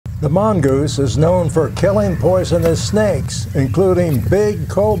The mongoose is known for killing poisonous snakes, including big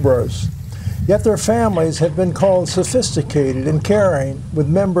cobras. Yet their families have been called sophisticated and caring, with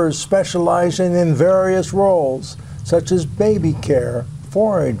members specializing in various roles, such as baby care,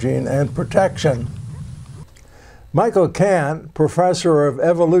 foraging, and protection. Michael Kant, professor of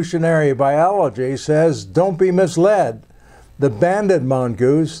evolutionary biology, says, "Don't be misled. The banded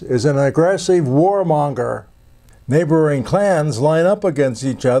mongoose is an aggressive warmonger. Neighboring clans line up against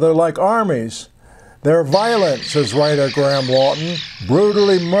each other like armies. They're violent," says writer Graham Lawton,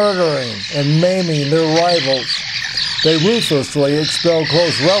 "brutally murdering and maiming their rivals. They ruthlessly expel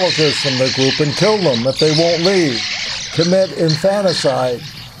close relatives from the group and kill them if they won't leave, commit infanticide,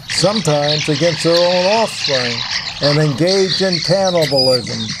 sometimes against their own offspring, and engage in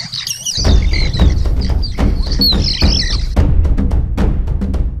cannibalism."